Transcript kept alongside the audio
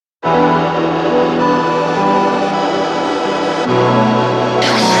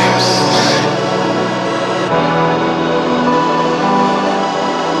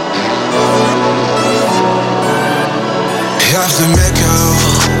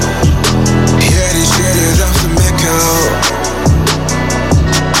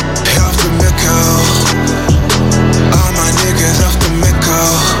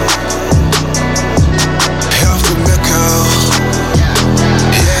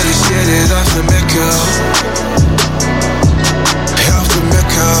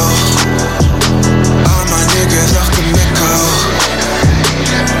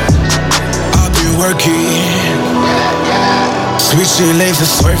She legs are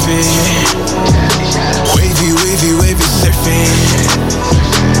swerving. Wavy, wavy, wavy surfing.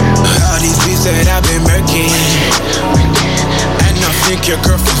 All these beats that I've been murking. And I think your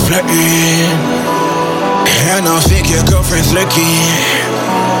girlfriend's flirting. And I think your girlfriend's looking.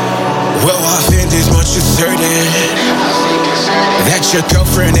 Well, I think this much is certain, that your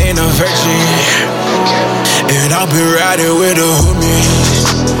girlfriend ain't a virgin. And I've been riding with the homies,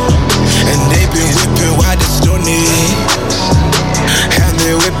 and they been whipping while they stoney. And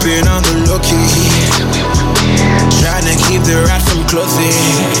they whipping on the low-key, trying to keep the rat from closing.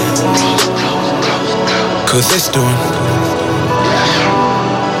 Cause they stone.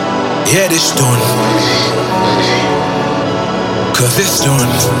 Yeah, they stone. Cause it's done,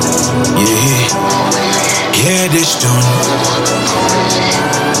 yeah, this done.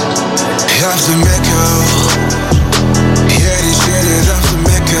 Off the Mecko, yeah, this shit is off the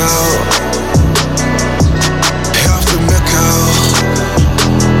Mecko. Off the Mecko,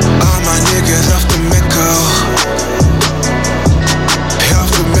 all my niggas off the Mecko.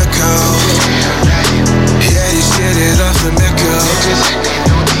 Off the Mecko, yeah, this shit is off the Mecko.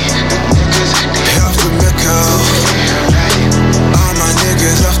 Off the Mecko.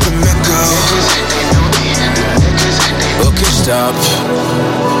 Off the Mecko. Okay, stop.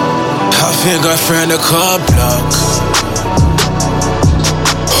 I think I found a car block.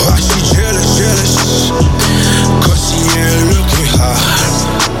 Why she jealous? Cause she ain't looking hot.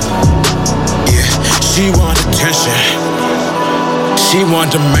 Yeah, she want attention. She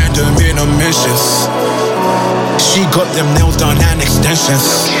want a man to make no mentions. She got them nails done and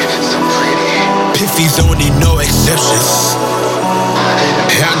extensions. Piffies only, no exceptions.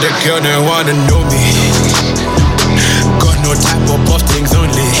 And the girl don't wanna know me. Got no type of buff things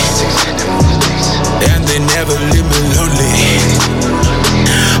only. And they never leave me lonely.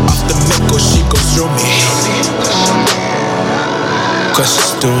 Off the Mecko, she gon' show me. Cause she's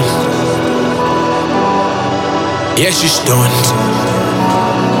stoned. Yeah, she's stoned.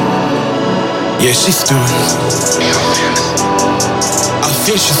 Yeah, she's stoned. I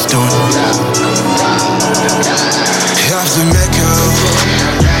feel she's stoned. Off the Mecko.